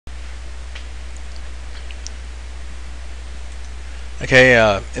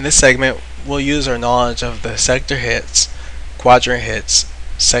Okay, in this segment, we'll use our knowledge of the sector hits, quadrant hits,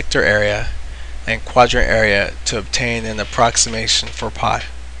 sector area, and quadrant area to obtain an approximation for pi.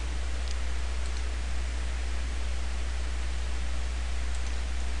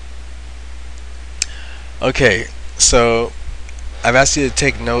 Okay, so I've asked you to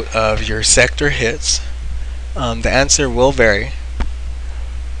take note of your sector hits. The answer will vary.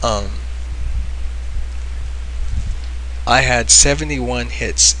 I had 71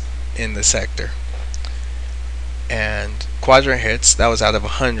 hits in the sector, and quadrant hits, that was out of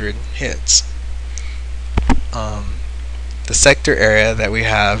 100 hits. The sector area that we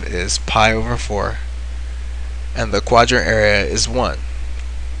have is pi over 4, and the quadrant area is 1.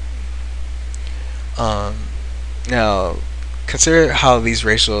 Now, consider how these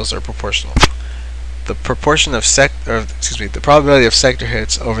ratios are proportional. The proportion of the probability of sector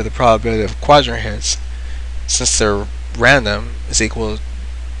hits over the probability of quadrant hits, since they're random, is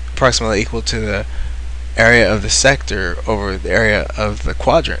approximately equal to the area of the sector over the area of the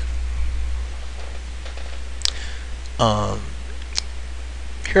quadrant.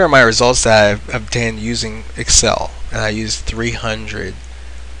 Here are my results that I've obtained using Excel, and I used 300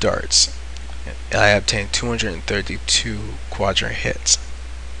 darts, and I obtained 232 quadrant hits.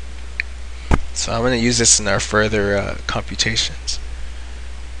 So I'm going to use this in our further computations.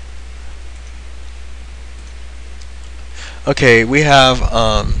 Okay, we have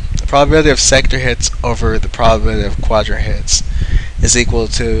the probability of sector hits over the probability of quadrant hits is equal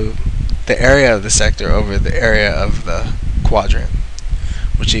to the area of the sector over the area of the quadrant,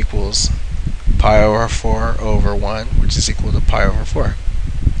 which equals pi over 4 over 1, which is equal to pi over 4.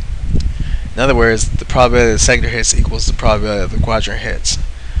 In other words, the probability of the sector hits equals the probability of the quadrant hits,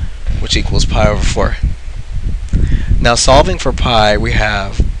 which equals pi over 4. Now, solving for pi, we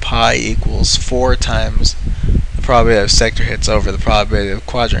have pi equals 4 times the probability of sector hits over the probability of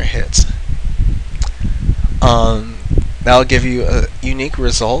quadrant hits. That'll give you a unique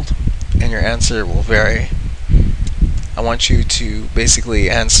result, and your answer will vary. I want you to basically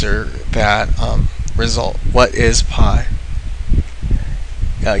answer that result. What is pi,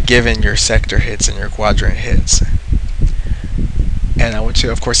 given your sector hits and your quadrant hits? And I want you,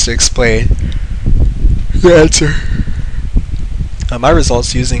 of course, to explain the answer. My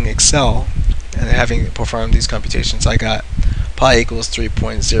results using Excel and having performed these computations, I got pi equals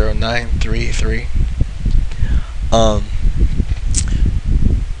 3.0933.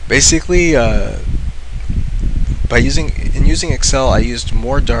 Basically, using Excel, I used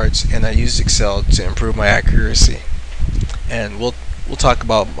more darts, and I used Excel to improve my accuracy. And we'll talk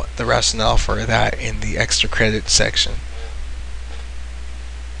about the rationale for that in the extra credit section.